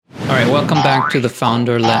All right, welcome back to the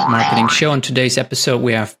Founder-Led Marketing Show. In today's episode,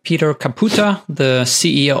 we have Peter Caputa, the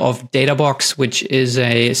CEO of Databox, which is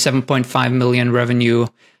a 7.5 million revenue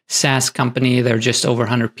SaaS company. They're just over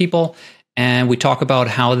 100 people. And we talk about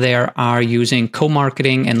how they are using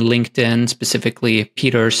co-marketing and LinkedIn, specifically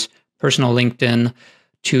Peter's personal LinkedIn,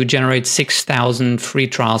 to generate 6,000 free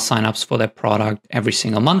trial signups for their product every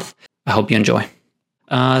single month. I hope you enjoy.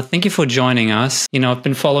 Thank you for joining us. I've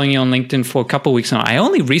been following you on LinkedIn for a couple of weeks now. I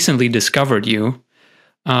only recently discovered you,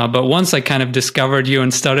 but once I kind of discovered you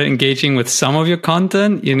and started engaging with some of your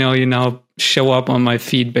content, you now show up on my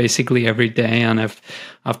feed basically every day, and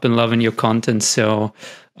I've been loving your content. So,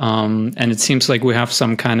 and it seems like we have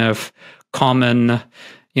some kind of common.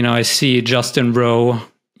 I see Justin Rowe,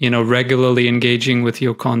 regularly engaging with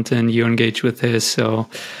your content. You engage with his, so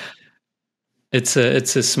it's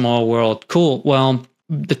a small world. Cool. Well,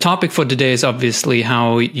 the topic for today is obviously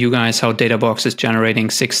how Databox is generating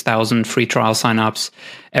 6,000 free trial signups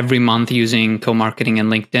every month using co-marketing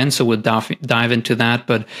and LinkedIn. So we'll dive into that.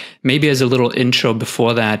 But maybe as a little intro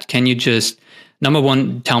before that, can you just, number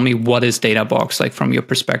one, tell me what is Databox? Like from your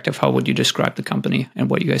perspective, how would you describe the company and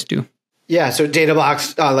what you guys do? Yeah, so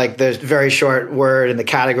Databox, like the very short word in the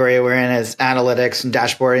category we're in is analytics and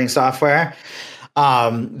dashboarding software.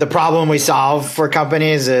 The problem we solve for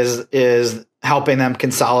companies is helping them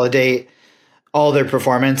consolidate all their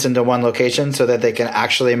performance into one location so that they can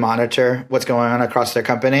actually monitor what's going on across their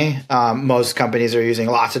company. Most companies are using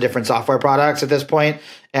lots of different software products at this point,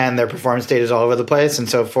 and their performance data is all over the place. And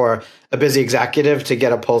so for a busy executive to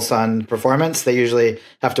get a pulse on performance, they usually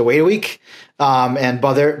have to wait a week and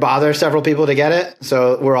bother several people to get it.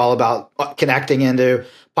 So we're all about connecting into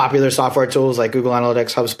popular software tools like Google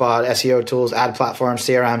Analytics, HubSpot, SEO tools, ad platforms,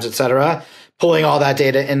 CRMs, et cetera, pulling all that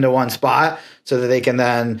data into one spot so that they can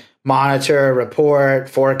then monitor, report,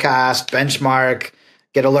 forecast, benchmark,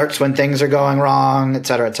 get alerts when things are going wrong, et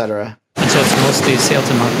cetera, et cetera. So it's mostly sales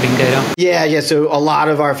and marketing data? Yeah. So a lot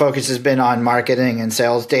of our focus has been on marketing and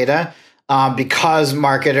sales data because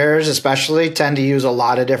marketers especially tend to use a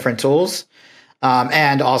lot of different tools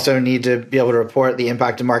and also need to be able to report the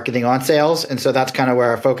impact of marketing on sales. And so that's kind of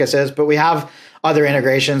where our focus is. But we have other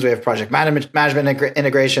integrations. We have project management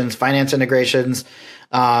integrations, finance integrations.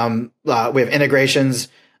 We have integrations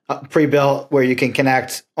pre-built where you can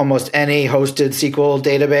connect almost any hosted SQL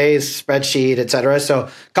database, spreadsheet, et cetera. So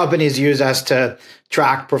companies use us to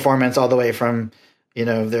track performance all the way from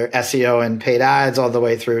their SEO and paid ads all the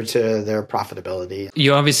way through to their profitability.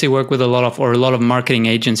 You obviously work with a lot of marketing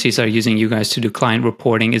agencies are using you guys to do client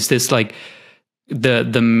reporting. Is this like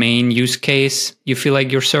the main use case you feel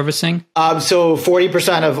like you're servicing? So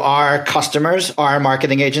 40% of our customers are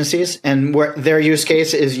marketing agencies, and their use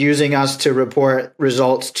case is using us to report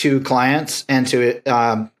results to clients and to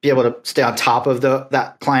be able to stay on top of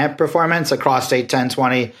that client performance across, say, 10,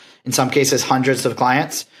 20, in some cases, hundreds of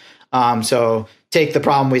clients. So take the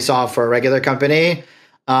problem we solve for a regular company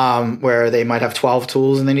where they might have 12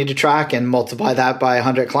 tools and they need to track, and multiply that by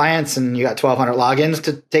 100 clients, and you got 1,200 logins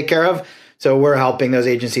to take care of. So we're helping those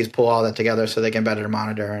agencies pull all that together so they can better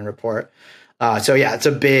monitor and report. So yeah, it's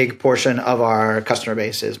a big portion of our customer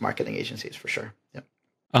base is marketing agencies for sure. Yep.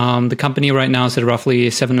 The company right now is at roughly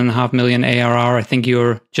 7.5 million ARR. I think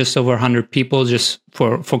you're just over 100 people, just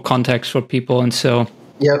for context for people. And so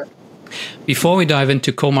yep. Before we dive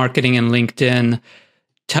into co-marketing and LinkedIn,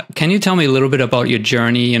 can you tell me a little bit about your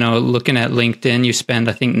journey? Looking at LinkedIn, you spent,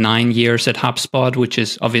 I think, 9 years at HubSpot, which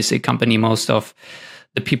is obviously a company most of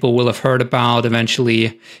the people will have heard about,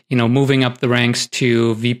 eventually, moving up the ranks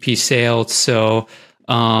to VP sales. So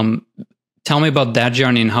tell me about that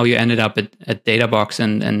journey and how you ended up at Databox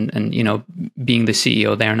and being the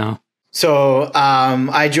CEO there now. So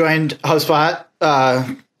I joined HubSpot,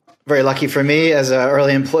 very lucky for me, as an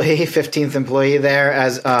early employee, 15th employee there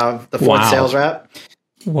as the fourth sales rep.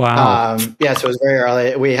 Wow. So it was very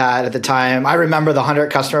early. We had at the time, I remember the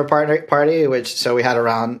 100 customer party, so we had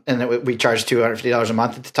around, and we charged $250 a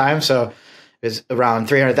month at the time. So it was around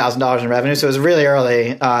 $300,000 in revenue. So it was a really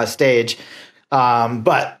early stage.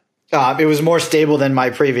 But it was more stable than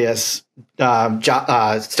my previous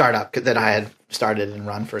startup that I had started and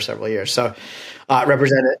run for several years. So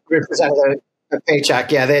represented a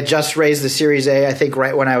paycheck. Yeah, they had just raised the Series A, I think,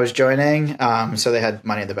 right when I was joining. So they had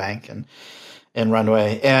money in the bank and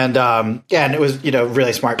runway, and it was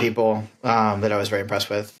really smart people that I was very impressed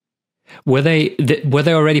with. Were they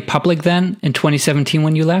already public then in 2017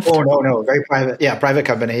 when you left? Oh no, very private. Yeah, private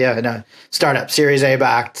company. Yeah, no, startup, Series A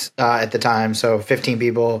backed at the time, so 15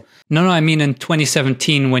 people. No, I mean in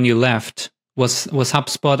 2017 when you left. Was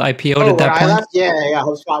HubSpot IPO'd Oh, at that when I point? left, yeah.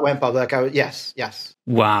 HubSpot went public. Yes.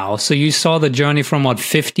 Wow. So you saw the journey from what,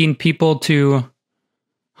 15 people to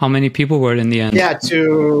how many people were it in the end? Yeah,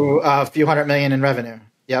 to a few $100 million in revenue.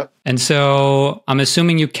 Yep. And so I'm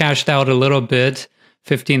assuming you cashed out a little bit.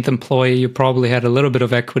 15th employee, you probably had a little bit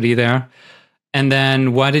of equity there. And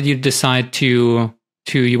then why did you decide to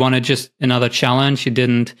you wanted just another challenge?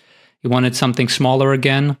 You wanted something smaller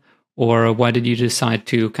again? Or why did you decide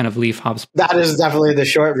to kind of leave HubSpot? That is definitely the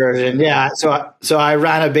short version. Yeah. So I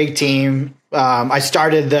ran a big team. I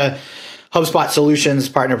started the HubSpot Solutions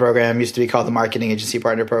Partner Program, used to be called the Marketing Agency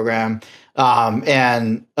Partner Program.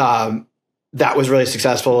 And that was really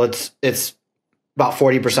successful. It's about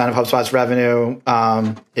 40% of HubSpot's revenue.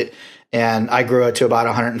 And I grew it to about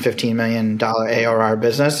 $115 million ARR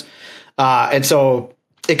business. And so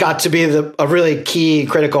it got to be a really key,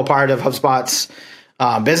 critical part of HubSpot's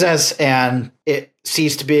business, and it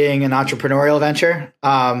ceased being an entrepreneurial venture.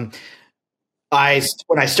 When I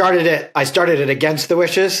started it against the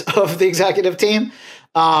wishes of the executive team,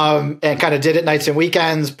 and kind of did it nights and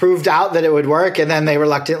weekends, proved out that it would work, and then they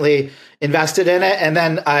reluctantly invested in it. And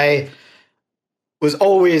then my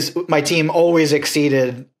team always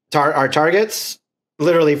exceeded our targets,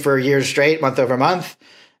 literally for years straight, month over month,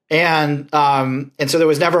 and so there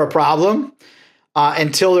was never a problem.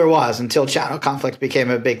 Until channel conflict became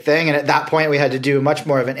a big thing. And at that point, we had to do much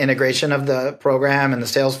more of an integration of the program and the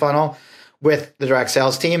sales funnel with the direct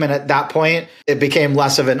sales team. And at that point, it became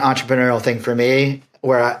less of an entrepreneurial thing for me,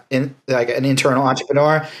 where like an internal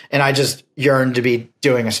entrepreneur, and I just yearned to be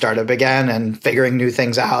doing a startup again and figuring new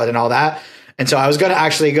things out and all that. And so I was going to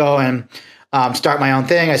actually go and start my own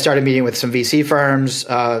thing. I started meeting with some VC firms,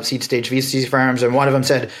 seed stage VC firms. And one of them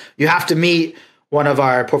said, you have to meet one of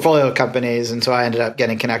our portfolio companies. And so I ended up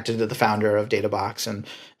getting connected to the founder of Databox and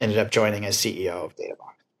ended up joining as CEO of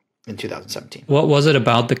Databox in 2017. What was it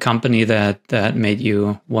about the company that made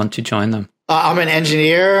you want to join them? I'm an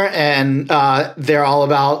engineer, and they're all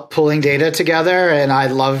about pulling data together. And I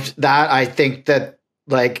loved that. I think that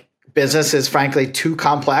like business is frankly too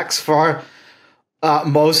complex for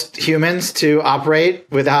most humans to operate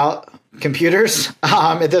without computers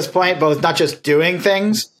at this point, both not just doing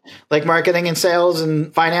things like marketing and sales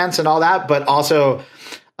and finance and all that, but also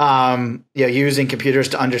using computers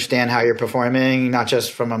to understand how you're performing, not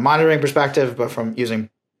just from a monitoring perspective, but from using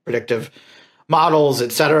predictive models,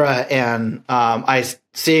 et cetera. And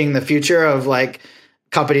seeing the future of like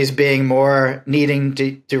companies being more needing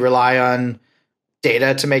to rely on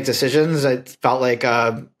data to make decisions, it felt like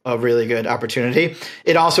a really good opportunity.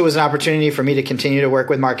 It also was an opportunity for me to continue to work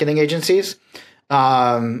with marketing agencies,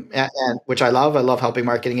 and which I love. I love helping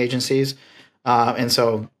marketing agencies. And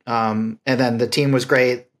then the team was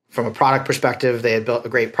great from a product perspective. They had built a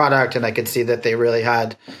great product, and I could see that they really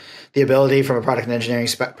had the ability from a product and engineering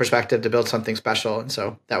perspective to build something special. And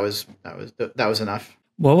so that was enough.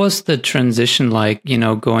 What was the transition like,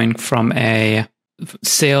 going from a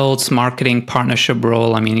sales marketing partnership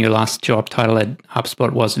role? I mean, your last job title at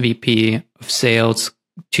HubSpot was VP of sales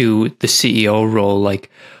to the CEO role.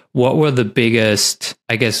 Like, what were the biggest,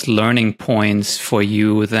 I guess, learning points for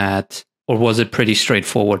you or was it pretty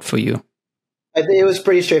straightforward for you? I think it was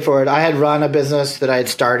pretty straightforward. I had run a business that I had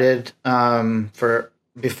started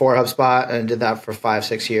before HubSpot, and did that for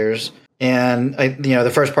 5-6 years. And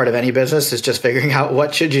the first part of any business is just figuring out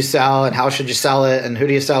what should you sell and how should you sell it and who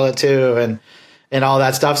do you sell it to and all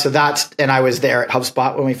that stuff. And I was there at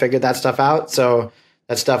HubSpot when we figured that stuff out. So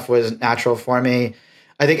that stuff was natural for me.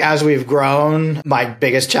 I think as we've grown, my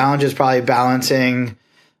biggest challenge is probably balancing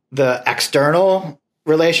the external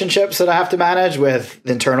relationships that I have to manage with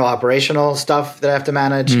the internal operational stuff that I have to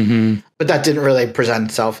manage. Mm-hmm. But that didn't really present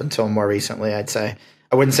itself until more recently, I'd say.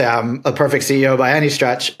 I wouldn't say I'm a perfect CEO by any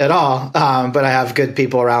stretch at all, but I have good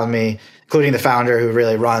people around me, including the founder who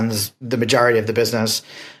really runs the majority of the business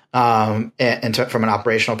from an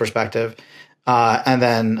operational perspective. And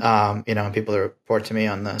then, people that report to me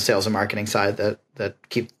on the sales and marketing side that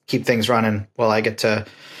keep things running while I get to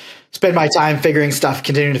spend my time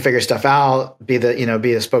continuing to figure stuff out, be the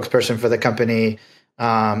spokesperson for the company,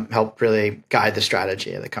 help really guide the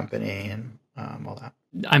strategy of the company and all that.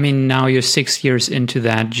 I mean, now you're 6 years into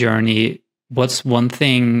that journey. What's one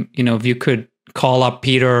thing, if you could call up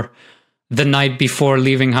Peter the night before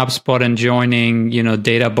leaving HubSpot and joining,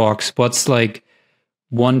 Databox, what's like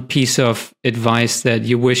one piece of advice that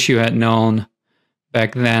you wish you had known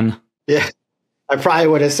back then? Yeah, I probably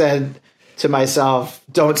would have said to myself,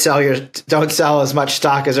 don't sell as much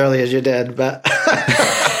stock as early as you did. But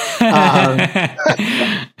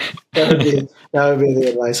That would be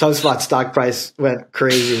the advice. HubSpot stock price went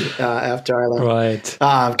crazy after I left,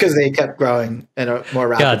 right? Because they kept growing in a more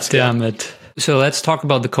rapid God scale. damn it! So let's talk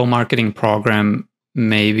about the co-marketing program.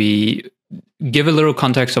 Maybe give a little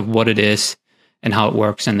context of what it is and how it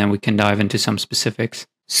works, and then we can dive into some specifics.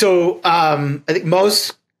 So I think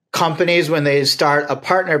most companies, when they start a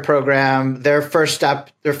partner program, their first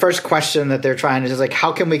question that they're trying is like,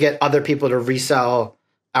 how can we get other people to resell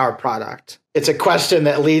our product? It's a question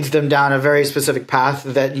that leads them down a very specific path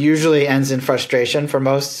that usually ends in frustration for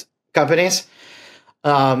most companies.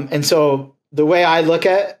 And so the way I look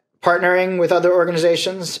at partnering with other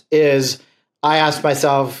organizations is I ask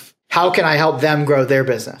myself, how can I help them grow their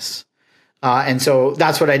business? And so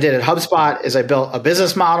that's what I did at HubSpot is I built a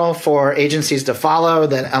business model for agencies to follow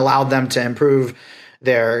that allowed them to improve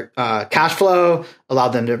their cash flow, allowed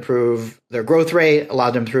them to improve their growth rate,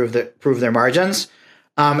 allowed them to improve their margins.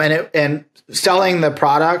 And selling the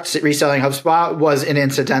product, reselling HubSpot was an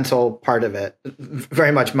incidental part of it.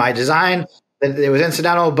 Very much my design. It was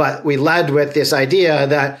incidental, but we led with this idea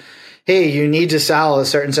that, hey, you need to sell a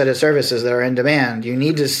certain set of services that are in demand. You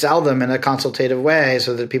need to sell them in a consultative way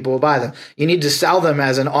so that people will buy them. You need to sell them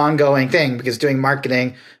as an ongoing thing because doing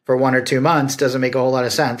marketing for 1 or 2 months doesn't make a whole lot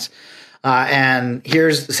of sense. And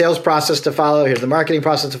here's the sales process to follow. Here's the marketing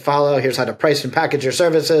process to follow. Here's how to price and package your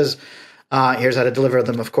services. Here's how to deliver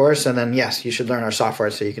them, of course. And then, yes, you should learn our software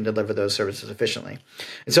so you can deliver those services efficiently.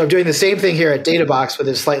 And so I'm doing the same thing here at Databox with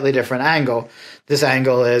a slightly different angle. This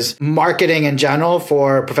angle is marketing in general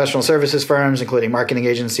for professional services firms, including marketing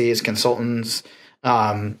agencies, consultants,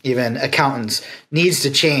 even accountants, needs to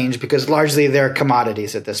change because largely they're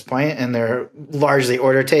commodities at this point and they're largely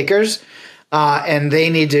order takers. And they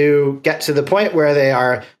need to get to the point where they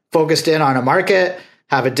are focused in on a market,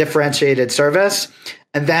 have a differentiated service,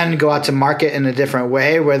 and then go out to market in a different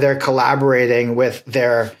way where they're collaborating with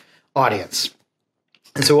their audience.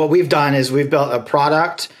 And so what we've done is we've built a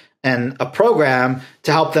product and a program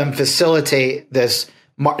to help them facilitate this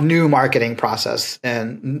new marketing process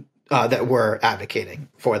and that we're advocating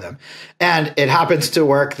for them. And it happens to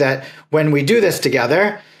work that when we do this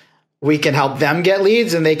together, we can help them get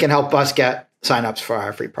leads and they can help us get signups for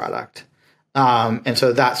our free product. And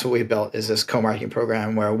so that's what we built is this co-marketing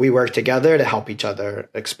program where we work together to help each other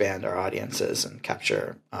expand our audiences and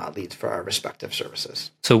capture leads for our respective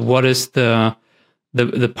services. So what is the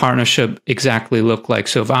partnership exactly look like?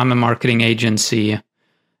 So if I'm a marketing agency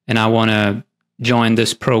and I want to join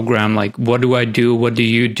this program, like what do I do? What do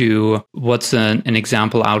you do? What's an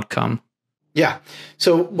example outcome? Yeah.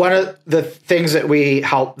 So one of the things that we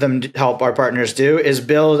help our partners do is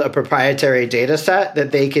build a proprietary data set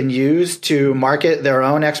that they can use to market their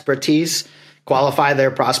own expertise, qualify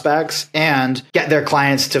their prospects, and get their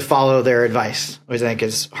clients to follow their advice, which I think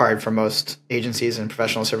is hard for most agencies and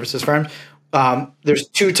professional services firms. There's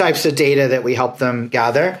 2 types of data that we help them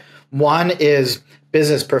gather. One is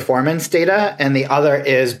business performance data, and the other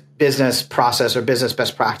is business process or business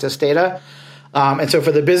best practice data. And so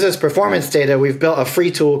for the business performance data, we've built a free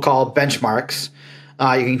tool called Benchmarks.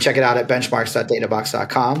 You can check it out at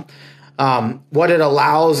benchmarks.databox.com. What it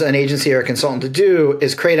allows an agency or a consultant to do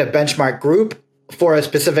is create a benchmark group for a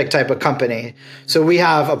specific type of company. So we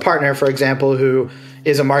have a partner, for example, who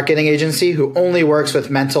is a marketing agency who only works with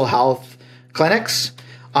mental health clinics,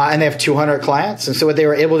 and they have 200 clients. And so what they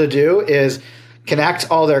were able to do is connect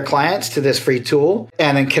all their clients to this free tool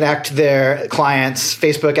and then connect their clients'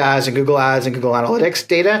 Facebook ads and Google Analytics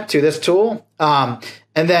data to this tool. And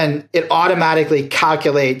then it automatically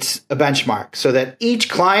calculates a benchmark so that each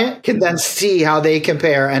client can then see how they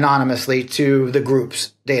compare anonymously to the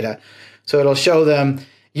group's data. So it'll show them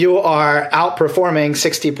you are outperforming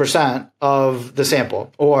 60% of the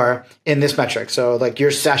sample or in this metric. So like your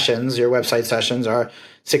website sessions are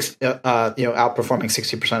outperforming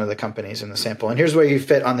 60% of the companies in the sample. And here's where you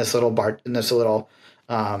fit on this little bar in this little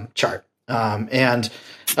chart. And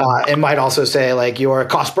it might also say like your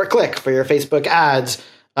cost per click for your Facebook ads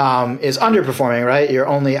is underperforming, right? You're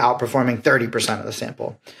only outperforming 30% of the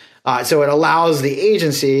sample. So it allows the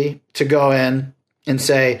agency to go in and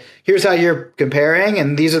say, here's how you're comparing,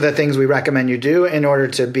 and these are the things we recommend you do in order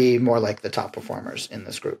to be more like the top performers in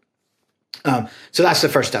this group. So that's the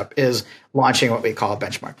first step, is launching what we call a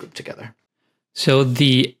benchmark group together. So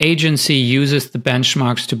the agency uses the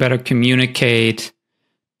benchmarks to better communicate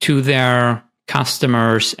to their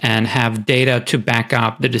customers and have data to back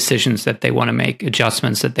up the decisions that they want to make,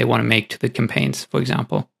 adjustments that they want to make to the campaigns, for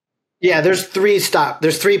example. Yeah, there's 3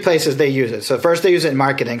 places they use it. So first they use it in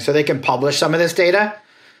marketing, so they can publish some of this data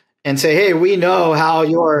and say, hey, we know how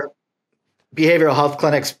your behavioral health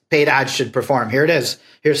clinic's paid ads should perform. Here it is.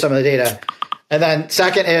 Here's some of the data. And then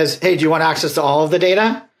second is, hey, do you want access to all of the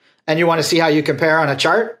data? And you want to see how you compare on a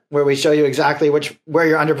chart where we show you exactly where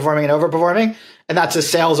you're underperforming and overperforming. And that's a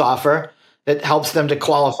sales offer that helps them to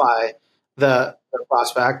qualify the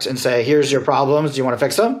prospect and say, here's your problems. Do you want to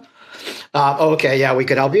fix them? Okay, yeah, we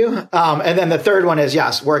could help you. And then the third one is,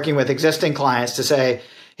 yes, working with existing clients to say,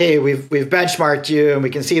 hey, we've benchmarked you and we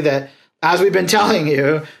can see that as we've been telling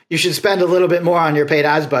you, you should spend a little bit more on your paid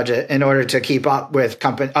ads budget in order to keep up with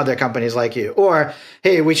other companies like you. Or,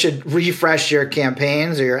 hey, we should refresh your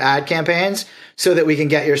campaigns or your ad campaigns so that we can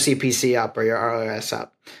get your CPC up or your ROS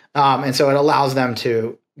up. And so it allows them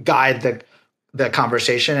to guide the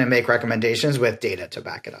conversation and make recommendations with data to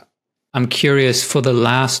back it up. I'm curious, for the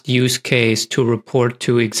last use case to report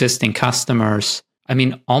to existing customers, I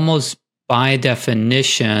mean, almost by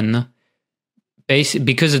definition,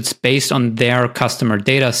 because it's based on their customer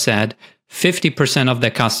data set, 50% of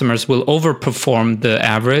their customers will overperform the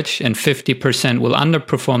average and 50% will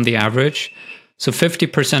underperform the average. So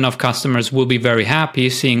 50% of customers will be very happy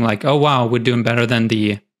seeing like, oh, wow, we're doing better than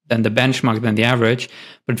the benchmark, than the average.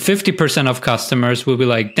 But 50% of customers will be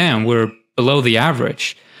like, damn, we're below the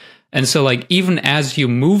average. And so like, even as you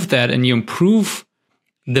move that and you improve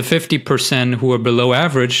the 50% who are below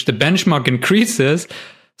average, the benchmark increases.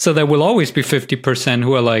 So there will always be 50%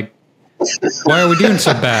 who are like, why are we doing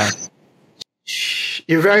so bad?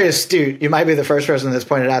 You're very astute. You might be the first person that's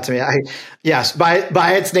pointed out to me. Yes,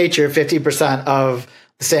 by its nature, 50% of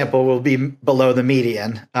the sample will be below the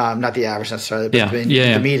median, not the average necessarily, but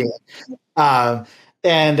the median. And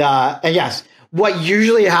yes, what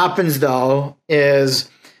usually happens though is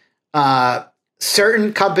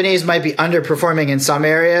certain companies might be underperforming in some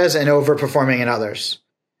areas and overperforming in others.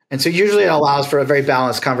 And so usually it allows for a very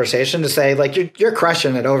balanced conversation to say, like, you're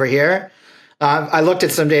crushing it over here. I looked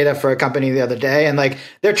at some data for a company the other day, and like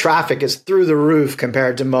their traffic is through the roof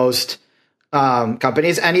compared to most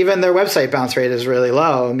companies. And even their website bounce rate is really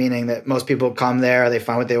low, meaning that most people come there, they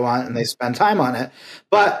find what they want, and they spend time on it.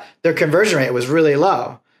 But their conversion rate was really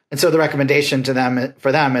low. And so the recommendation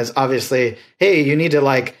for them is obviously, hey, you need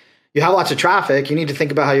to you have lots of traffic. You need to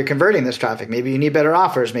think about how you're converting this traffic. Maybe you need better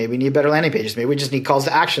offers. Maybe you need better landing pages. Maybe we just need calls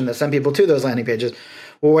to action that send people to those landing pages,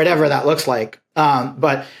 or whatever that looks like.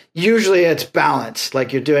 But usually it's balanced.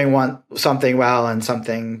 Like you're doing something well and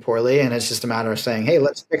something poorly, and it's just a matter of saying, hey,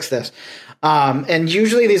 let's fix this. And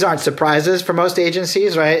usually these aren't surprises for most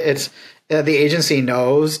agencies, right? It's the agency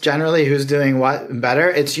knows generally who's doing what better.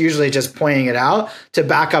 It's usually just pointing it out to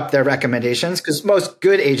back up their recommendations, because most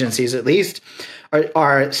good agencies, at least,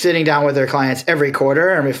 are sitting down with their clients every quarter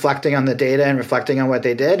and reflecting on the data and reflecting on what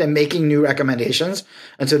they did and making new recommendations.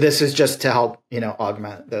 And so this is just to help,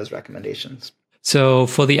 augment those recommendations. So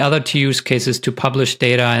for the other two use cases, to publish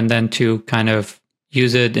data and then to kind of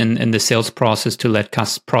use it in the sales process to let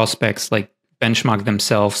prospects like benchmark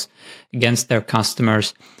themselves against their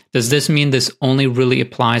customers, does this mean this only really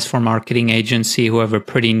applies for marketing agency who have a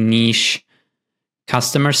pretty niche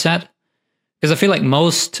customer set? Because I feel like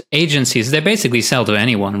most agencies, they basically sell to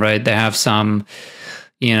anyone, right? They have some,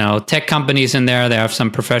 tech companies in there. They have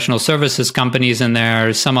some professional services companies in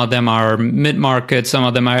there. Some of them are mid-market. Some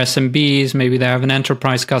of them are SMBs. Maybe they have an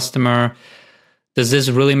enterprise customer. Does this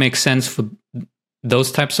really make sense for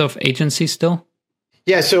those types of agencies still?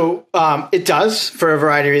 Yeah, so it does for a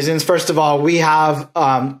variety of reasons. First of all, we have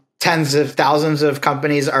tens of thousands of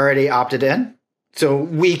companies already opted in. So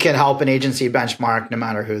we can help an agency benchmark no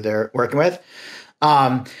matter who they're working with.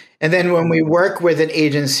 And then when we work with an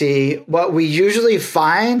agency, what we usually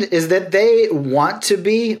find is that they want to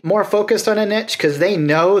be more focused on a niche, because they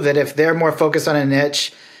know that if they're more focused on a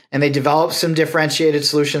niche and they develop some differentiated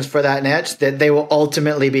solutions for that niche, that they will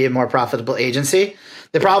ultimately be a more profitable agency.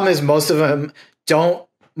 The problem is most of them don't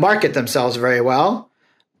market themselves very well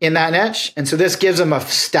in that niche. And so this gives them a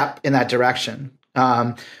step in that direction.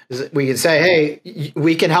 We can say, hey,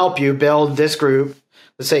 we can help you build this group.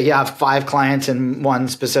 Let's say you have 5 clients in one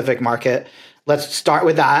specific market. Let's start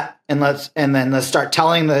with that. And then let's start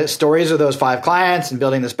telling the stories of those 5 clients and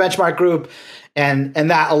building this benchmark group. And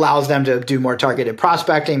that allows them to do more targeted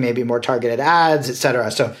prospecting, maybe more targeted ads, et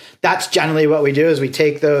cetera. So that's generally what we do, is we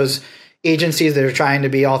take those agencies that are trying to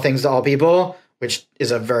be all things to all people, which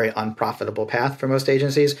is a very unprofitable path for most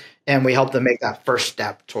agencies, and we help them make that first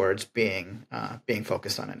step towards being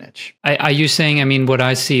focused on a niche. Are you saying? What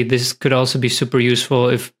I see, this could also be super useful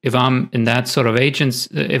if I'm in that sort of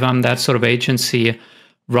agency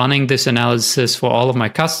running this analysis for all of my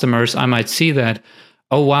customers. I might see that,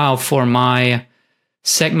 oh wow, for my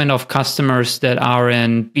segment of customers that are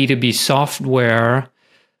in B2B software,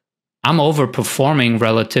 I'm overperforming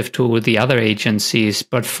relative to the other agencies,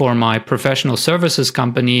 but for my professional services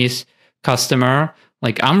companies, customer,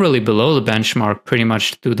 like I'm really below the benchmark pretty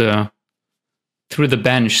much through the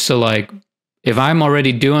bench. So like if I'm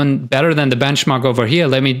already doing better than the benchmark over here,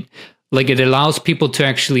 it allows people to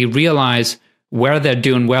actually realize where they're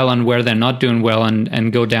doing well and where they're not doing well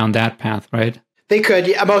and go down that path, right? They could.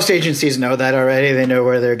 Yeah, most agencies know that already. They know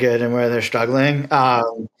where they're good and where they're struggling.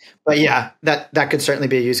 But yeah, that could certainly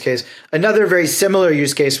be a use case. Another very similar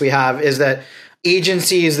use case we have is that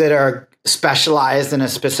agencies that are specialized in a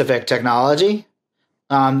specific technology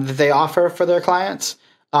that they offer for their clients,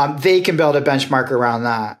 they can build a benchmark around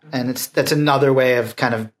that. And that's another way of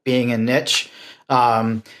kind of being a niche.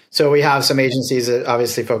 So we have some agencies that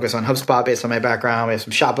obviously focus on HubSpot based on my background. We have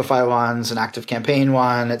some Shopify ones, an ActiveCampaign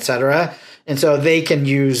one, et cetera. And so they can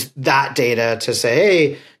use that data to say,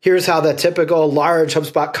 hey, here's how the typical large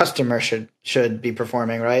HubSpot customer should be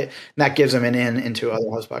performing, right? And that gives them an in into other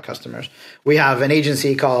HubSpot customers. We have an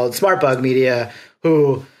agency called SmartBug Media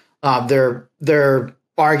who they're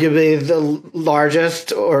arguably the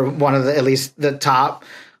largest or one of the, at least the top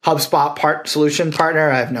HubSpot solution partner.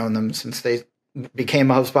 I've known them since they became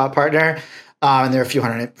a HubSpot partner. And there are a few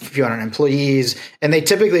hundred employees, and they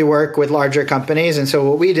typically work with larger companies. And so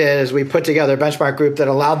what we did is we put together a benchmark group that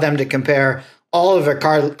allowed them to compare all of their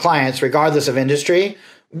clients, regardless of industry,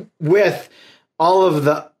 with all of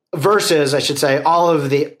the versus, I should say, all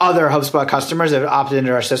of the other HubSpot customers that have opted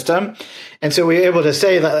into our system. And so we were able to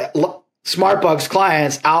say that SmartBug's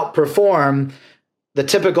clients outperform the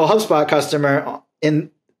typical HubSpot customer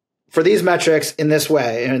for these metrics in this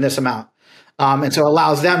way and in this amount. And so it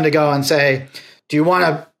allows them to go and say, do you want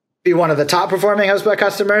to be one of the top performing HubSpot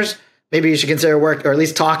customers? Maybe you should consider work or at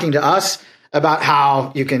least talking to us about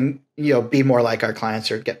how you can, be more like our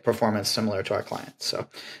clients or get performance similar to our clients. So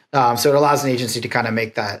it allows an agency to kind of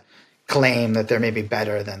make that claim that they're maybe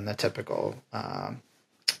better than the typical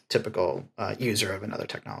user of another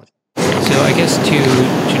technology. So I guess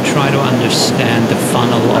to try to understand the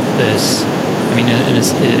funnel of this, I mean,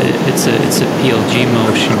 it's a PLG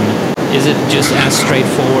motion. Is it just as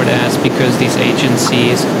straightforward as because these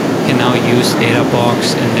agencies can now use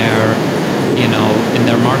Databox in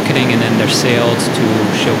their marketing and in their sales to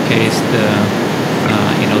showcase the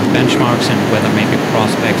benchmarks and whether maybe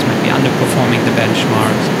prospects might be underperforming the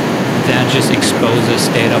benchmarks? That just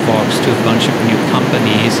exposes Databox to a bunch of new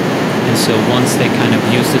companies, and so once they kind of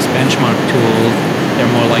use this benchmark tool,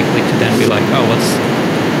 they're more likely to then be like, oh,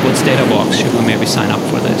 what's Databox? Should we maybe sign up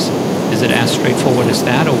for this? Is it as straightforward as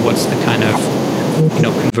that, or what's the kind of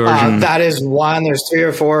conversion? That is one. There's 3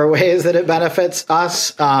 or 4 ways that it benefits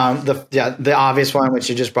us. The obvious one, which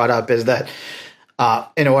you just brought up, is that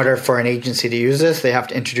in order for an agency to use this, they have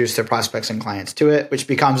to introduce their prospects and clients to it, which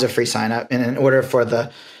becomes a free sign up. And in order for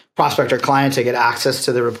the prospect or client to get access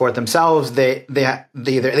to the report themselves, either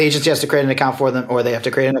the agency has to create an account for them, or they have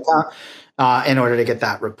to create an account in order to get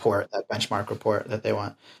that report, that benchmark report that they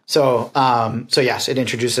want. So yes, it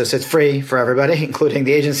introduces. It's free for everybody, including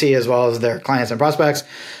the agency as well as their clients and prospects.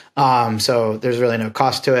 So there's really no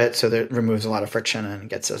cost to it. So that removes a lot of friction and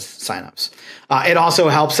gets us signups. It also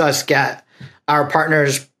helps us get our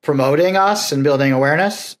partners promoting us and building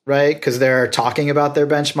awareness, right? Because they're talking about their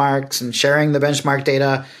benchmarks and sharing the benchmark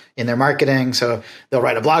data in their marketing. So they'll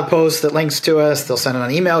write a blog post that links to us. They'll send an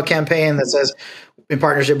email campaign that says, in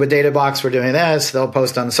partnership with Databox, we're doing this. They'll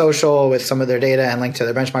post on social with some of their data and link to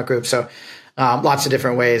their benchmark group. So lots of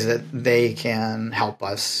different ways that they can help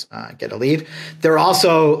us get a lead. We're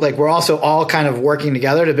also all kind of working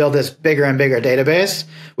together to build this bigger and bigger database,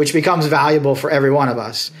 which becomes valuable for every one of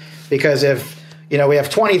us. Because if we have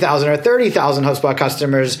 20,000 or 30,000 HubSpot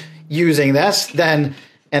customers using this,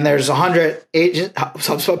 and there's 100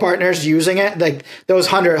 HubSpot partners using it, like those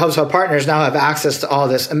 100 HubSpot partners now have access to all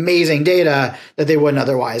this amazing data that they wouldn't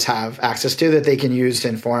otherwise have access to, that they can use to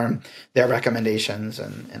inform their recommendations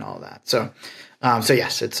and all that. So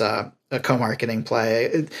yes, it's a co-marketing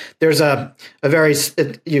play. There's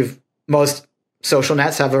most social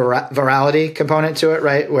nets have a virality component to it,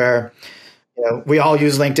 right? Where we all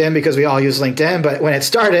use LinkedIn because we all use LinkedIn, but when it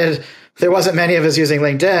started, there wasn't many of us using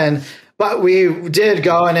LinkedIn. But we did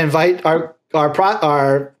go and invite our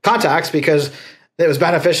contacts because it was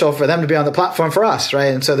beneficial for them to be on the platform for us,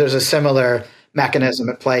 right? And so there's a similar mechanism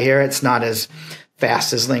at play here. It's not as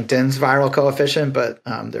fast as LinkedIn's viral coefficient, but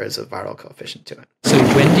there is a viral coefficient to it. So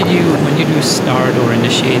when did you start or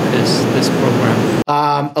initiate this program?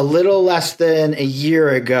 A little less than a year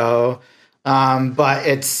ago, but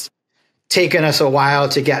it's taken us a while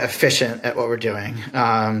to get efficient at what we're doing.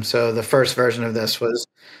 So the first version of this was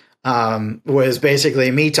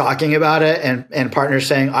basically me talking about it and partners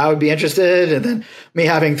saying I would be interested, and then me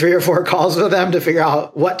having 3 or 4 calls with them to figure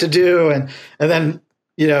out what to do, and then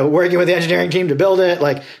working with the engineering team to build it.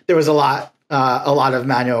 Like there was a lot of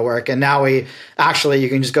manual work. And now you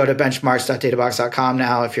can just go to benchmarks.databox.com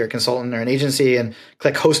now if you're a consultant or an agency and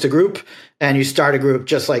click host a group, and you start a group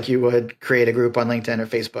just like you would create a group on LinkedIn or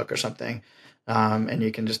Facebook or something. And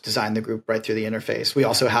you can just design the group right through the interface. We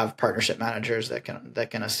also have partnership managers that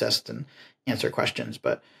can assist and answer questions,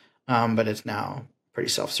 but it's now pretty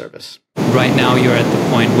self-service. Right now you're at the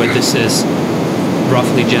point where this is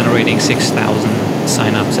roughly generating 6,000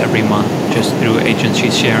 signups every month just through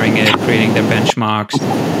agencies sharing it, creating their benchmarks,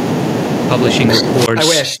 publishing reports. I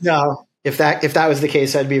wish. No. If that was the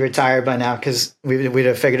case, I'd be retired by now because we'd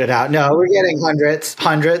have figured it out. No, we're getting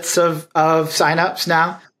hundreds of signups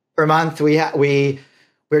now per month.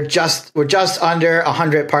 We're just under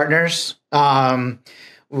 100 partners.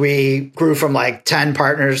 We grew from like 10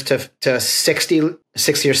 partners to 60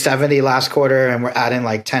 or 70 last quarter, and we're adding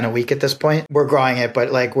like 10 a week at this point. We're growing it,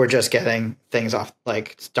 but like we're just getting things off,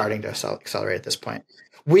 like starting to accelerate at this point.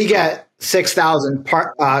 We get 6,000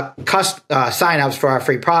 signups for our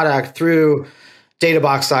free product through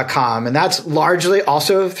Databox.com, and that's largely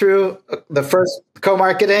also through the first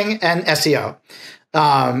co-marketing and SEO.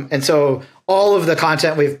 And so all of the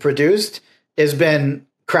content we've produced has been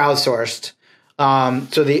crowdsourced.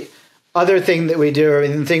 So the other thing that we do, or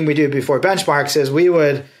the thing we do before benchmarks, is we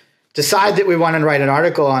would decide that we want to write an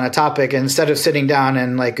article on a topic. And instead of sitting down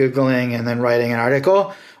and like Googling and then writing an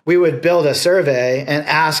article, we would build a survey and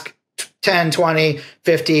ask 10, 20,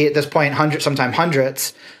 50, at this point, sometimes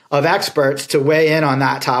hundreds of experts to weigh in on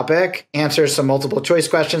that topic, answer some multiple choice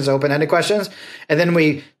questions, open-ended questions. And then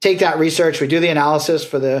we take that research, we do the analysis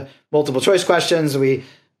for the multiple choice questions, we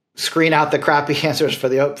screen out the crappy answers from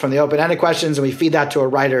the open-ended questions, and we feed that to a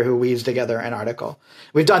writer who weaves together an article.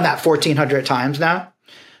 We've done that 1,400 times now.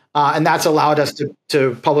 And that's allowed us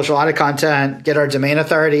to publish a lot of content, get our domain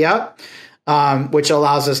authority up, which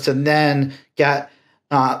allows us to then get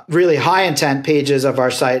really high intent pages of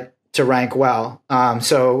our site to rank well.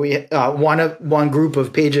 So we one group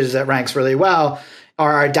of pages that ranks really well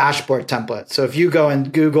are our dashboard template. So if you go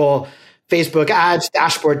and Google Facebook ads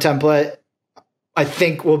dashboard template, I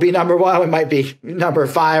think we'll be number one. We might be number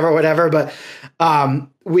 5 or whatever, but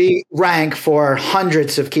we rank for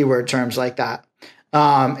hundreds of keyword terms like that.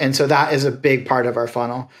 And so that is a big part of our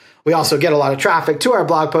funnel. We also get a lot of traffic to our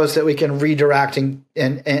blog posts that we can redirect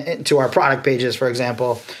into our product pages, for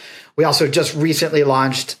example. We also just recently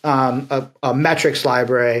launched a metrics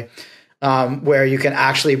library where you can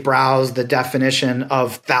actually browse the definition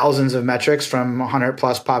of thousands of metrics from 100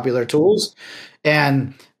 plus popular tools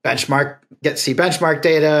and see benchmark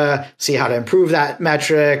data, see how to improve that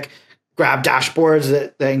metric, grab dashboards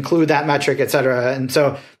that include that metric, et cetera. And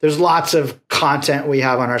so there's lots of content we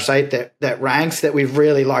have on our site that ranks that we've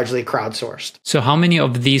really largely crowdsourced. So how many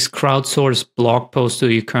of these crowdsourced blog posts do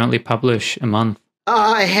you currently publish a month?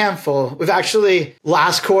 A handful. We've actually,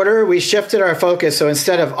 last quarter, we shifted our focus. So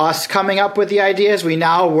instead of us coming up with the ideas, we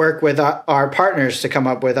now work with our partners to come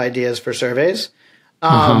up with ideas for surveys.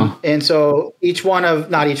 And so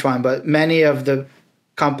but many of the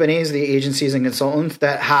companies, the agencies and consultants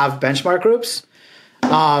that have benchmark groups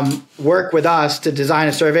work with us to design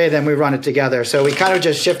a survey, then we run it together. So we kind of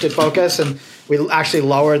just shifted focus, and we actually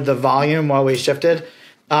lowered the volume while we shifted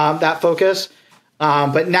that focus.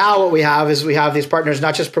 But now what we have is we have these partners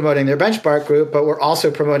not just promoting their benchmark group, but we're also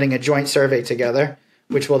promoting a joint survey together,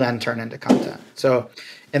 which will then turn into content. So,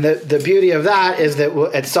 and the beauty of that is that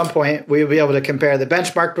at some point we will be able to compare the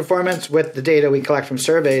benchmark performance with the data we collect from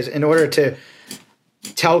surveys in order to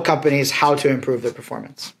tell companies how to improve their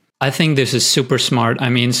performance. I think this is super smart. I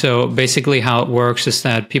mean, so basically how it works is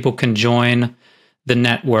that people can join the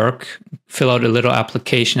network, fill out a little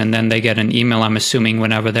application, and then they get an email, I'm assuming,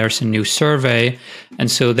 whenever there's a new survey. And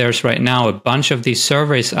so there's right now a bunch of these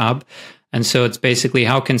surveys up. And so it's basically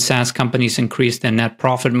how can SaaS companies increase their net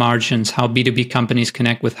profit margins, how B2B companies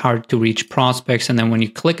connect with hard to reach prospects. And then when you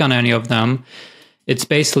click on any of them, it's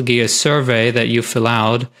basically a survey that you fill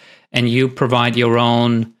out and you provide your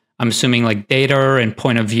own, I'm assuming, like data and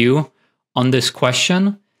point of view on this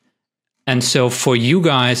question. And so for you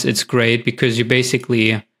guys, it's great because you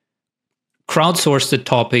basically crowdsource the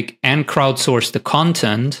topic and crowdsource the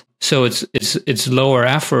content. So it's lower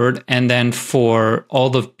effort. And then for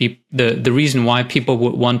all the reason why people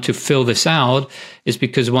would want to fill this out is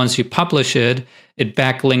because once you publish it, it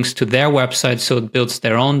backlinks to their website. So it builds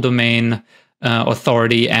their own domain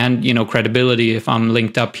authority and, credibility. If I'm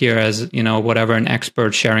linked up here as, whatever, an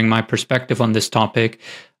expert sharing my perspective on this topic,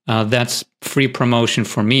 that's free promotion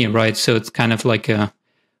for me, right? So it's kind of like a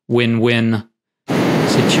win-win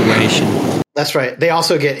situation. That's right. They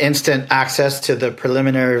also get instant access to the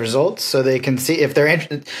preliminary results, so they can see if they're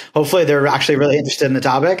hopefully they're actually really interested in the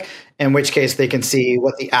topic, in which case they can see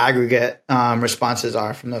what the aggregate responses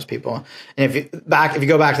are from those people. And if you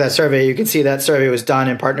go back to that survey, you can see that survey was done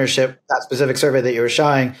in partnership. That specific survey that you were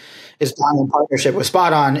showing is done in partnership with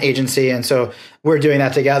Spot On Agency, and so we're doing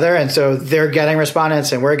that together. And so they're getting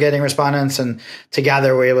respondents, and we're getting respondents, and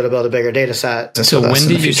together we're able to build a bigger data set. So when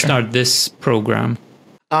did you start this program?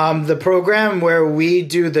 The program where we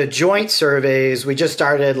do the joint surveys, we just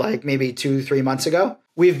started like maybe 2-3 months ago.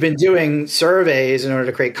 We've been doing surveys in order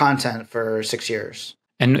to create content for 6 years.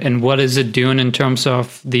 And what is it doing in terms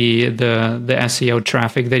of the SEO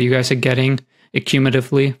traffic that you guys are getting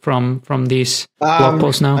cumulatively from these blog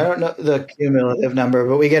posts now? I don't know the cumulative number,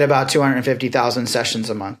 but we get about 250,000 sessions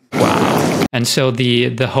a month. Wow. And so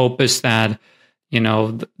the hope is that,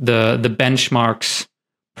 the benchmarks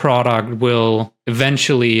product will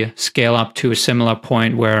eventually scale up to a similar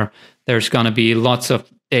point where there's going to be lots of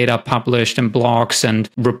data published and blogs and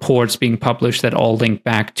reports being published that all link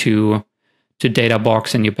back to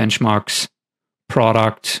Databox and your benchmarks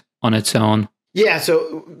product on its own. Yeah.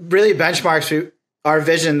 So really benchmarks, our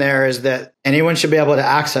vision there is that anyone should be able to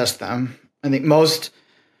access them. I think most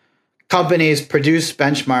companies produce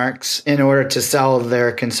benchmarks in order to sell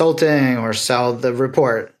their consulting or sell the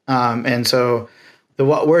report. And so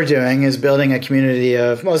what we're doing is building a community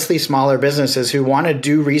of mostly smaller businesses who want to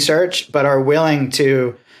do research, but are willing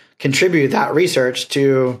to contribute that research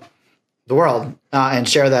to the world and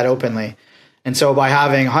share that openly. And so by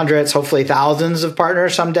having hundreds, hopefully thousands of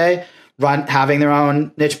partners someday, having their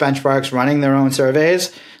own niche benchmarks, running their own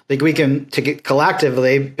surveys, like we can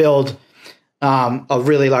collectively build a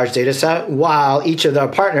really large data set while each of the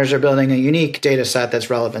partners are building a unique data set that's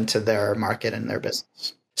relevant to their market and their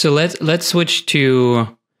business. So let's switch to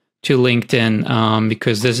LinkedIn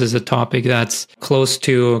because this is a topic that's close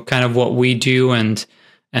to kind of what we do, and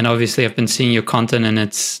obviously I've been seeing your content and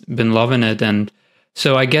it's been loving it. And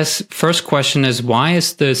so I guess first question is, why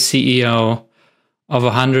is the CEO of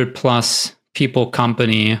 100+ people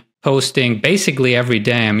company posting basically every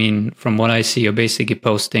day? I mean, from what I see, you're basically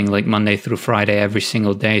posting like Monday through Friday every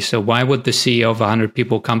single day. So why would the CEO of a 100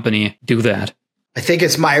 people company do that? I think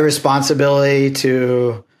it's my responsibility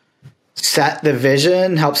to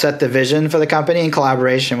help set the vision for the company in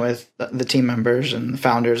collaboration with the team members and the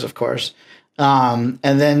founders, of course. And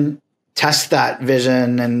then test that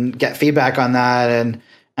vision and get feedback on that and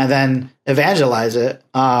then evangelize it.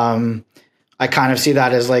 I kind of see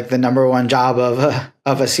that as like the number one job of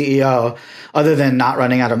a CEO, other than not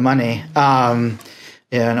running out of money, and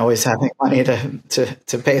always having money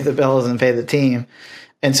to pay the bills and pay the team.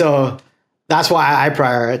 And so that's why I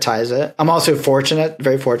prioritize it. I'm also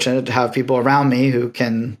very fortunate to have people around me who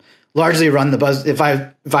can largely run the buzz. If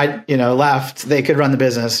I left, they could run the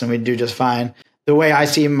business and we'd do just fine. The way I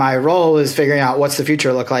see my role is figuring out what's the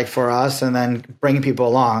future look like for us and then bringing people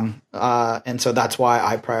along. And so that's why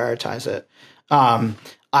I prioritize it. I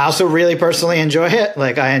also really personally enjoy it.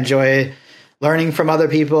 Like I enjoy learning from other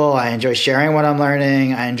people. I enjoy sharing what I'm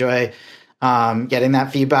learning. I enjoy getting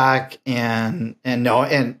that feedback and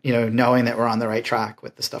knowing that we're on the right track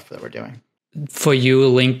with the stuff that we're doing. For you,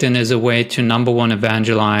 LinkedIn is a way to, number one,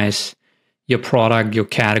 evangelize your product, your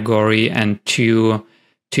category, and to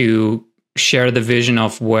share the vision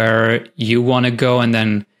of where you want to go, and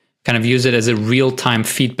then kind of use it as a real-time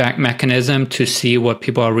feedback mechanism to see what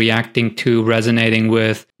people are reacting to, resonating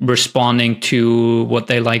with, responding to what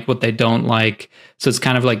they like, what they don't like. So it's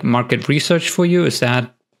kind of like market research for you. Is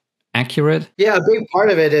that accurate? Yeah, a big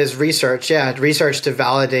part of it is research. Yeah, research to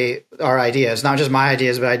validate our ideas, not just my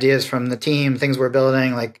ideas, but ideas from the team, things we're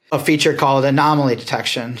building, like a feature called anomaly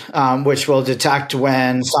detection, which will detect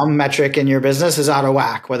when some metric in your business is out of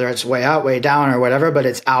whack, whether it's way up, way down, or whatever, but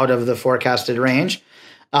it's out of the forecasted range.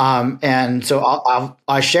 And so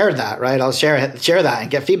I'll share that, right? I'll share that and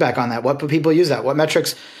get feedback on that. What do people use that? What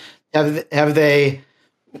metrics have they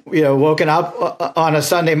woken up on a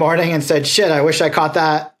Sunday morning and said, shit, I wish I caught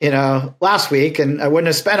that, last week, and I wouldn't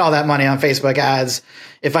have spent all that money on Facebook ads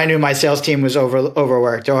if I knew my sales team was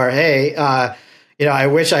overworked. Or, hey, I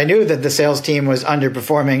wish I knew that the sales team was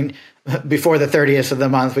underperforming before the 30th of the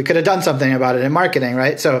month. We could have done something about it in marketing,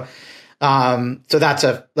 right? So that's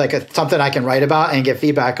something I can write about and get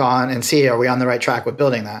feedback on and see, are we on the right track with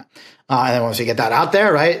building that? And then once we get that out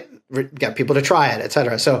there, right, get people to try it, et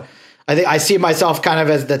cetera. So I think I see myself kind of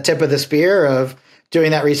as the tip of the spear of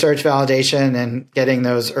doing that research validation and getting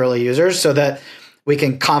those early users so that we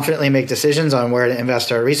can confidently make decisions on where to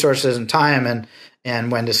invest our resources and time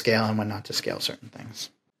and when to scale and when not to scale certain things.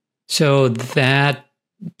 So that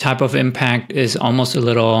type of impact is almost a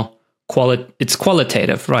little it's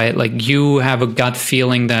qualitative, right? Like you have a gut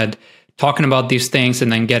feeling that talking about these things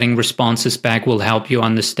and then getting responses back will help you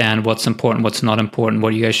understand what's important, what's not important,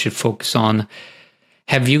 what you guys should focus on.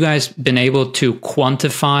 Have you guys been able to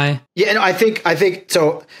quantify? Yeah, no, I think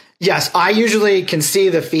so. Yes, I usually can see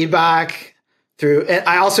the feedback through. And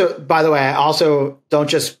I also, by the way, I also don't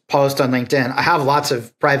just post on LinkedIn. I have lots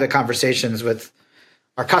of private conversations with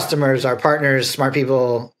our customers, our partners, smart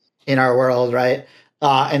people in our world, right?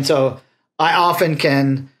 And so I often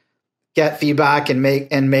can get feedback and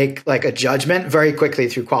make like a judgment very quickly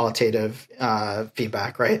through qualitative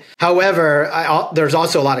feedback, right? However, there's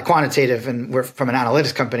also a lot of quantitative, and we're from an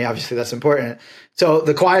analytics company, obviously that's important. So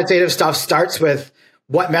the quantitative stuff starts with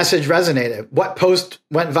what message resonated, what post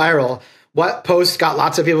went viral, what post got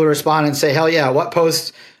lots of people to respond and say, hell yeah, what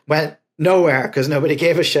post went nowhere because nobody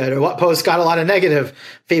gave a shit, or what post got a lot of negative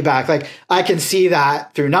feedback. Like I can see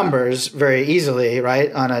that through numbers very easily,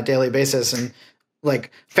 right, on a daily basis, and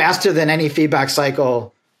like faster than any feedback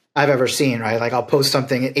cycle I've ever seen, right? Like I'll post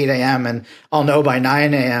something at 8 a.m. and I'll know by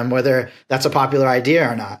 9 a.m. whether that's a popular idea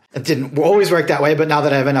or not. It didn't always work that way, but now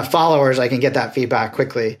that I have enough followers, I can get that feedback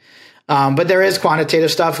quickly. But there is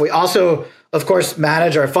quantitative stuff. We also, of course,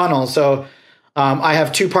 manage our funnel. So I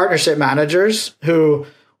have 2 partnership managers who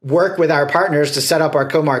work with our partners to set up our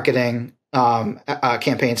co-marketing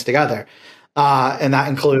campaigns together. And that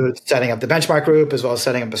includes setting up the benchmark group as well as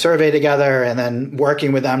setting up a survey together and then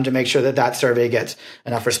working with them to make sure that that survey gets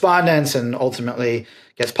enough respondents and ultimately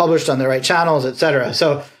gets published on the right channels, et cetera.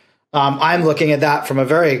 So I'm looking at that from a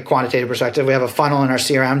very quantitative perspective. We have a funnel in our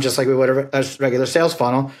CRM, just like we would a regular sales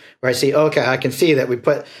funnel, where I see, okay, I can see that we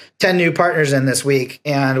put 10 new partners in this week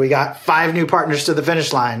and we got 5 new partners to the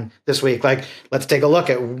finish line this week. Like, let's take a look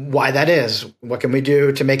at why that is. What can we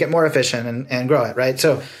do to make it more efficient and grow it, right?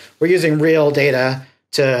 So we're using real data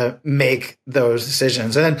to make those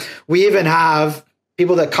decisions. And then we even have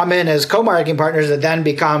people that come in as co-marketing partners that then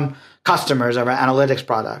become customers of our analytics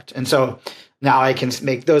product. And so now I can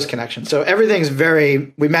make those connections. So everything's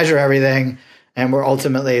we measure everything, and we're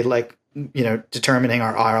ultimately like, determining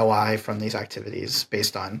our ROI from these activities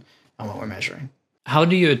based on what we're measuring. How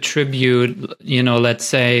do you attribute, let's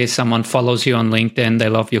say someone follows you on LinkedIn, they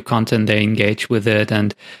love your content, they engage with it,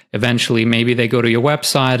 and eventually maybe they go to your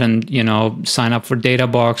website and, sign up for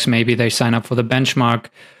Databox, maybe they sign up for the benchmark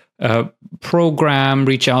program,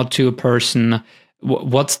 reach out to a person.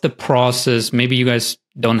 What's the process? Maybe you guys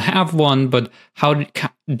don't have one, but how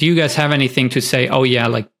do you guys have anything to say, oh yeah,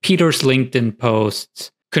 like Peter's LinkedIn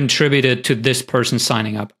posts contributed to this person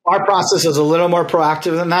signing up? Our process is a little more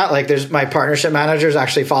proactive than that. Like there's my partnership managers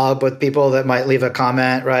actually follow up with people that might leave a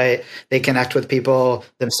comment, right? They connect with people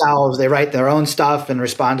themselves. They write their own stuff and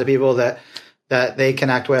respond to people that they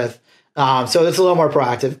connect with. So it's a little more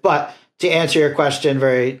proactive. But to answer your question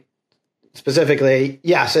very specifically,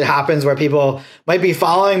 yes, it happens where people might be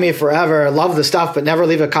following me forever, love the stuff, but never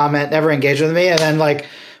leave a comment, never engage with me. And then like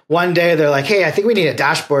one day they're like, hey, I think we need a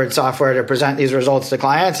dashboard software to present these results to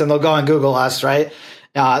clients. And they'll go and Google us, right?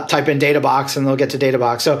 Type in Databox and they'll get to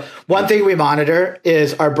Databox. So one thing we monitor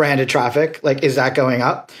is our branded traffic. Like, is that going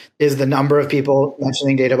up? Is the number of people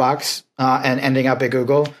mentioning Databox and ending up at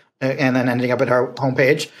Google and then ending up at our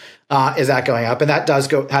homepage? Is that going up? And that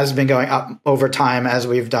has been going up over time as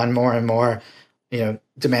we've done more and more,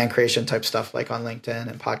 demand creation type stuff like on LinkedIn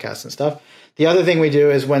and podcasts and stuff. The other thing we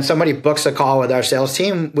do is when somebody books a call with our sales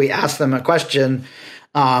team, we ask them a question,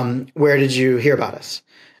 where did you hear about us?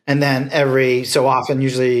 And then every so often,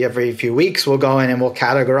 usually every few weeks, we'll go in and we'll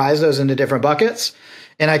categorize those into different buckets.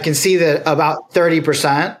 And I can see that about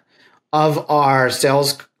 30% of our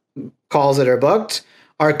sales calls that are booked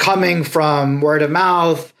are coming from word of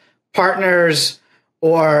mouth, partners,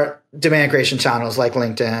 or demand creation channels like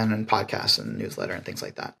LinkedIn and podcasts and newsletter and things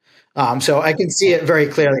like that. So I can see it very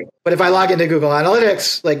clearly. But if I log into Google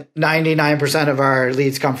Analytics, like 99% of our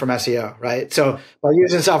leads come from SEO, right? So by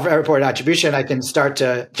using self-reported attribution, I can start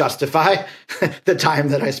to justify the time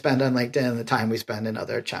that I spend on LinkedIn, the time we spend in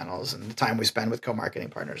other channels, and the time we spend with co-marketing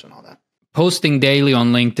partners and all that. Posting daily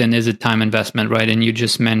on LinkedIn is a time investment, right? And you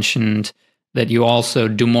just mentioned that you also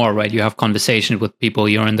do more, right? You have conversations with people,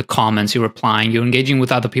 you're in the comments, you're replying, you're engaging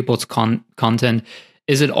with other people's content.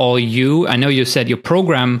 Is it all you? I know you said your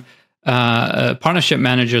program partnership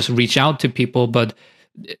managers reach out to people, but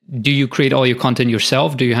do you create all your content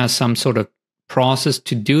yourself? Do you have some sort of process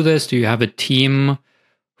to do this? Do you have a team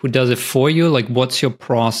who does it for you? Like, what's your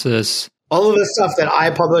process? All of the stuff that I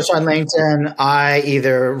publish on LinkedIn, I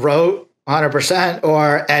either wrote 100%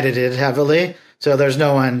 or edited heavily. So there's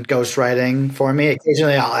no one ghostwriting for me.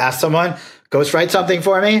 Occasionally I'll ask someone, ghostwrite something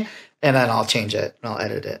for me. and then I'll change it and I'll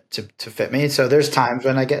edit it to fit me. So there's times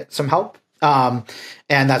when I get some help. And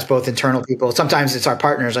that's both internal people. Sometimes it's our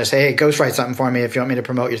partners. I say, hey, ghostwrite something for me if you want me to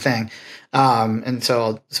promote your thing. And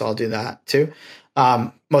so I'll do that too.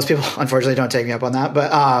 Most people unfortunately don't take me up on that,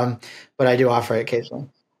 but I do offer it occasionally.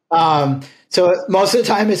 So most of the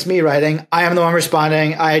time it's me writing. I am the one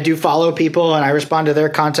responding. I do follow people and I respond to their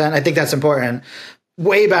content. I think that's important.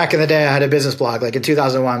 Way back in the day, I had a business blog, like in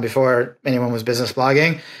 2001, before anyone was business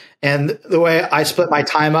blogging. And the way I split my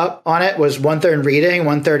time up on it was 1/3 reading,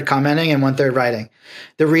 1/3 commenting, and 1/3 writing.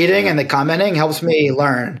 The reading and the commenting helps me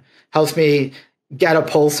learn, helps me get a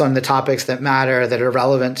pulse on the topics that matter, that are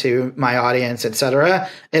relevant to my audience, et cetera.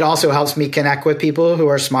 It also helps me connect with people who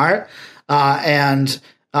are smart, and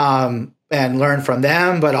learn from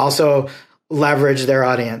them, but also leverage their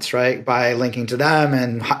audience, right? By linking to them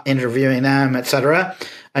and interviewing them, et cetera.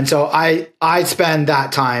 And so I spend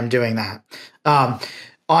that time doing that.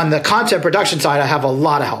 On the content production side, I have a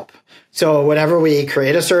lot of help. So whenever we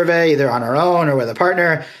create a survey, either on our own or with a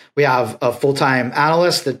partner, we have a full-time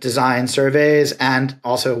analyst that designs surveys and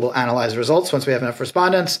also will analyze results once we have enough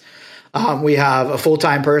respondents. We have a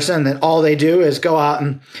full-time person that all they do is go out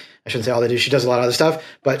and, I shouldn't say all they do, she does a lot of other stuff,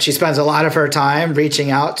 but she spends a lot of her time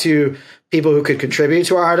reaching out to people who could contribute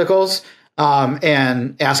to our articles,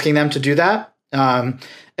 and asking them to do that. And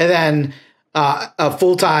then a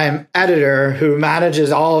full-time editor who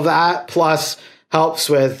manages all of that, plus helps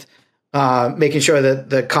with making sure that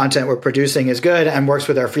the content we're producing is good and works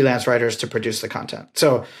with our freelance writers to produce the content.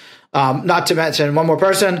 So not to mention one more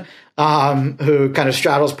person who kind of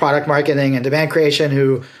straddles product marketing and demand creation,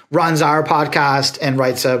 who runs our podcast and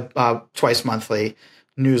writes a twice monthly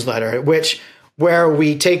newsletter, where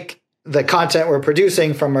we take the content we're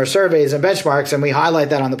producing from our surveys and benchmarks, and we highlight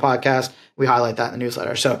that on the podcast. We highlight that in the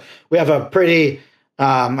newsletter. So we have a pretty,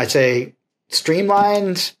 I'd say,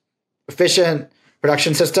 streamlined, efficient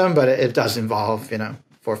production system, but it does involve, 4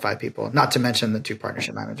 or 5 people, not to mention the 2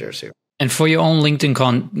 partnership managers who. And for your own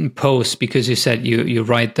LinkedIn posts, because you said you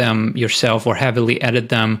write them yourself or heavily edit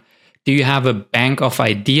them, do you have a bank of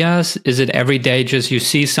ideas? Is it every day just you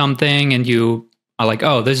see something and you are like,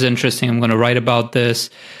 oh, this is interesting, I'm going to write about this?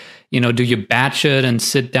 Do you batch it and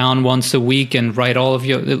sit down once a week and write all of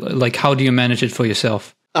your, like, how do you manage it for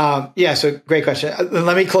yourself? So great question.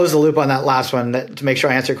 Let me close the loop on that last one to make sure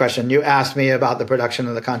I answer your question. You asked me about the production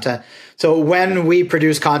of the content. So when we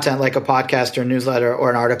produce content like a podcast or newsletter or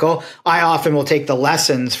an article, I often will take the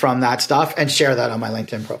lessons from that stuff and share that on my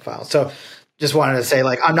LinkedIn profile. So just wanted to say,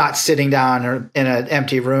 I'm not sitting down or in an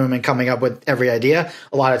empty room and coming up with every idea.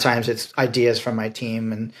 A lot of times it's ideas from my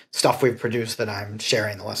team and stuff we've produced that I'm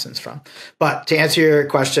sharing the lessons from. But to answer your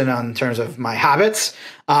question in terms of my habits,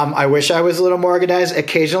 I wish I was a little more organized.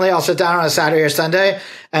 Occasionally I'll sit down on a Saturday or Sunday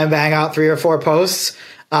and bang out 3 or 4 posts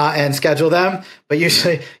and schedule them. But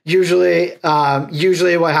usually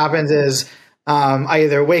what happens is I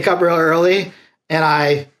either wake up real early and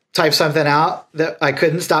I type something out that I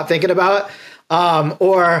couldn't stop thinking about.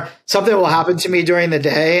 Or something will happen to me during the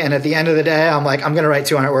day. And at the end of the day, I'm like, I'm going to write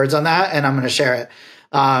 200 words on that and I'm going to share it.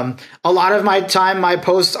 A lot of my time, my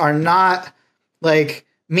posts are not like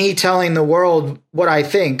me telling the world what I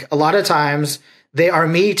think. A lot of times they are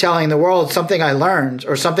me telling the world something I learned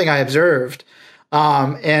or something I observed.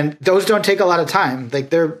 And those don't take a lot of time. Like,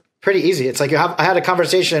 they're pretty easy. It's like I had a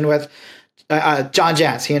conversation with John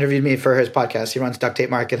Jantz. He interviewed me for his podcast. He runs Duct Tape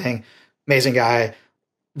Marketing. Amazing guy.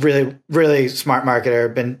 Really, really smart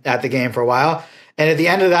marketer, been at the game for a while. And at the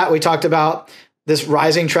end of that, we talked about this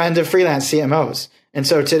rising trend of freelance CMOs. And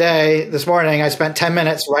so this morning, I spent 10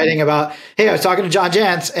 minutes writing about, hey, I was talking to John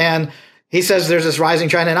Jantz and he says there's this rising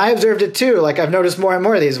trend. And I observed it too. Like, I've noticed more and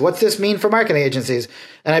more of these. What's this mean for marketing agencies?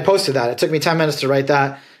 And I posted that. It took me 10 minutes to write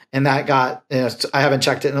that. And that got, I haven't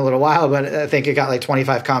checked it in a little while, but I think it got like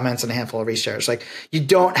 25 comments and a handful of reshares. Like, you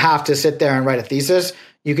don't have to sit there and write a thesis.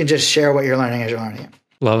 You can just share what you're learning as you're learning it.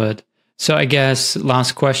 Love it. So I guess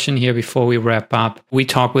last question here before we wrap up. We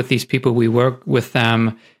talk with these people, we work with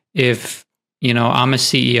them. If, I'm a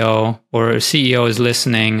CEO or a CEO is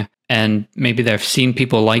listening and maybe they've seen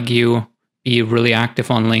people like you be really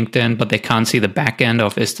active on LinkedIn, but they can't see the back end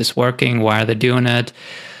of, is this working? Why are they doing it?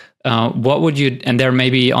 What would you, and they're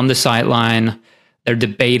maybe on the sideline, they're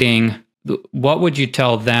debating, what would you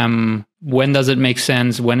tell them? When does it make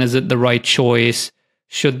sense? When is it the right choice?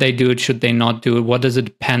 Should they do it? Should they not do it? What does it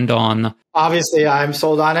depend on? Obviously, I'm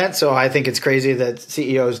sold on it. So I think it's crazy that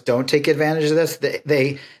CEOs don't take advantage of this.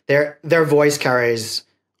 Their voice carries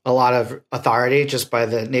a lot of authority just by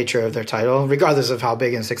the nature of their title, regardless of how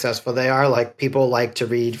big and successful they are. Like, people like to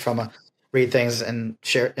read things and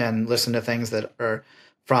share and listen to things that are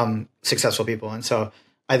from successful people. And so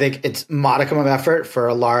I think it's modicum of effort for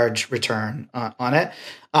a large return on it.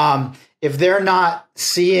 If they're not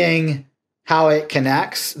seeing how it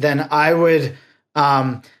connects, then I would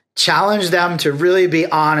challenge them to really be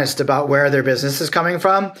honest about where their business is coming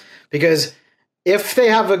from. Because if they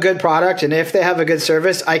have a good product and if they have a good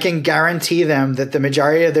service, I can guarantee them that the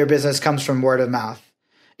majority of their business comes from word of mouth.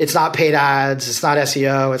 It's not paid ads. It's not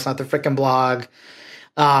SEO. It's not the freaking blog.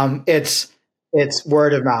 It's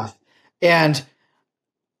word of mouth. And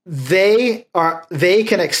they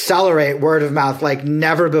can accelerate word of mouth like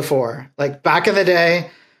never before. Like back in the day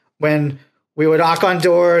when we would knock on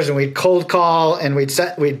doors and we'd cold call and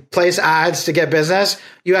we'd place ads to get business,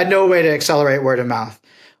 you had no way to accelerate word of mouth.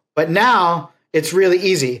 But now it's really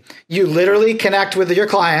easy. You literally connect with your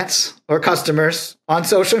clients or customers on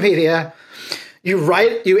social media. You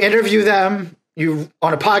interview them,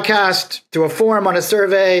 on a podcast, through a forum, on a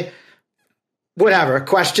survey, whatever, a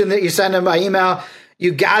question that you send them by email.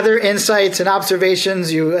 You gather insights and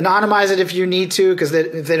observations. You anonymize it if you need to, because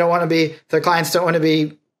if their clients don't want to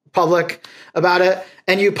be public about it,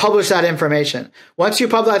 and you publish that information. Once you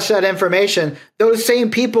publish that information, those same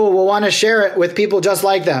people will want to share it with people just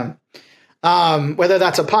like them. Whether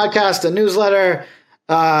that's a podcast, a newsletter,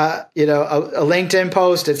 a LinkedIn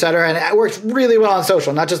post, et cetera. And it works really well on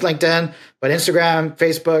social, not just LinkedIn, but Instagram,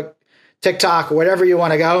 Facebook, TikTok, whatever you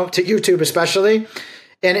want to go, to YouTube especially.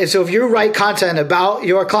 And so if you write content about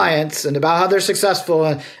your clients and about how they're successful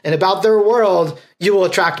and about their world, you will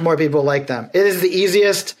attract more people like them. It is the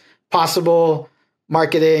easiest possible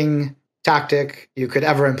marketing tactic you could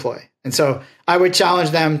ever employ. And so I would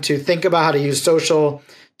challenge them to think about how to use social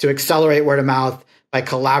to accelerate word of mouth by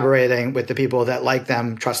collaborating with the people that like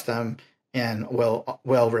them, trust them, and will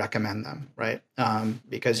recommend them, right?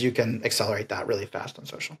 Because you can accelerate that really fast on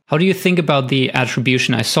social. How do you think about the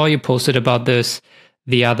attribution? I saw you posted about this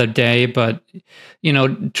the other day, but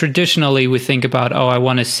traditionally we think about, I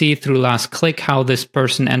want to see through last click how this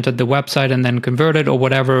person entered the website and then converted, or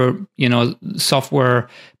whatever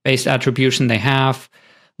software-based attribution they have.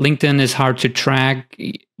 LinkedIn is hard to track.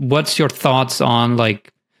 What's your thoughts on,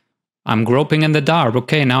 like, I'm groping in the dark.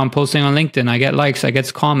 Okay, now I'm posting on LinkedIn. I get likes, I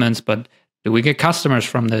get comments, but do we get customers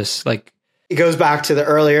from this? Like, it goes back to the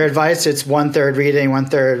earlier advice. It's 1/3 reading,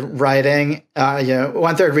 1/3 writing.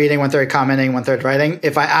 1/3 reading, 1/3 commenting, 1/3 writing.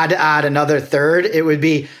 If I had to add another third, it would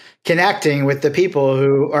be connecting with the people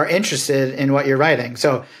who are interested in what you're writing.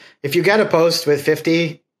 So if you get a post with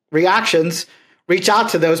 50 reactions, reach out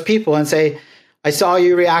to those people and say, I saw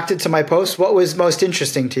you reacted to my post. What was most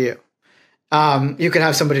interesting to you? You can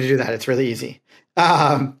have somebody do that. It's really easy.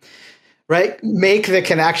 Right? Make the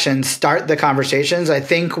connection, start the conversations. I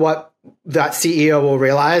think what that CEO will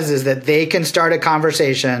realize is that they can start a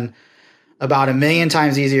conversation about 1 million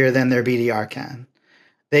times easier than their BDR can.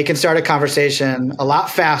 They can start a conversation a lot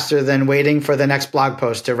faster than waiting for the next blog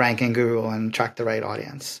post to rank in Google and attract the right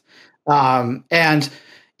audience. And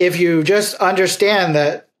if you just understand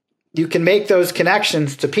that you can make those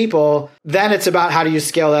connections to people, then it's about how do you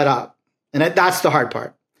scale that up? And that's the hard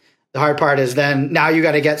part. The hard part is then now you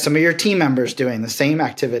got to get some of your team members doing the same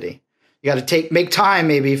activity. You got to make time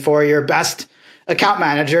maybe for your best account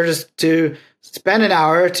manager just to spend an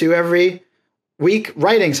hour or two every week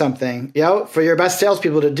writing something, for your best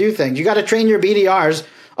salespeople to do things. You got to train your BDRs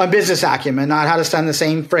on business acumen, not how to send the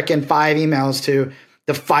same frickin' 5 emails to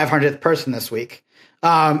the 500th person this week.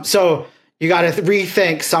 So you got to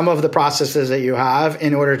rethink some of the processes that you have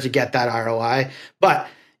in order to get that ROI. But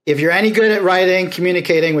if you're any good at writing,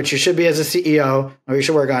 communicating, which you should be as a CEO, or you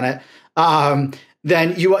should work on it,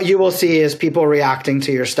 then you will see is people reacting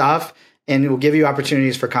to your stuff, and it will give you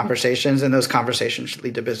opportunities for conversations, and those conversations should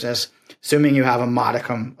lead to business, assuming you have a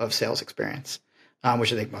modicum of sales experience,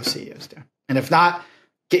 which I think most CEOs do. And if not,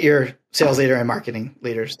 get your sales leader and marketing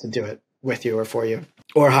leaders to do it with you or for you,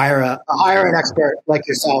 or hire an expert like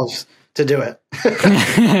yourselves to do it.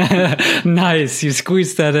 Nice. You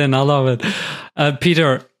squeezed that in. I love it.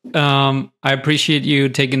 Peter, I appreciate you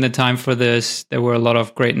taking the time for this. There were a lot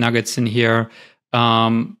of great nuggets in here.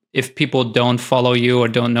 If people don't follow you or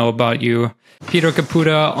don't know about you, Peter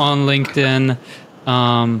Caputa on LinkedIn.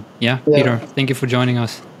 Peter, thank you for joining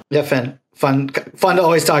us. Yeah, fun to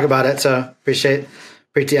always talk about it. So appreciate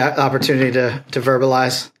the opportunity to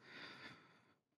verbalize.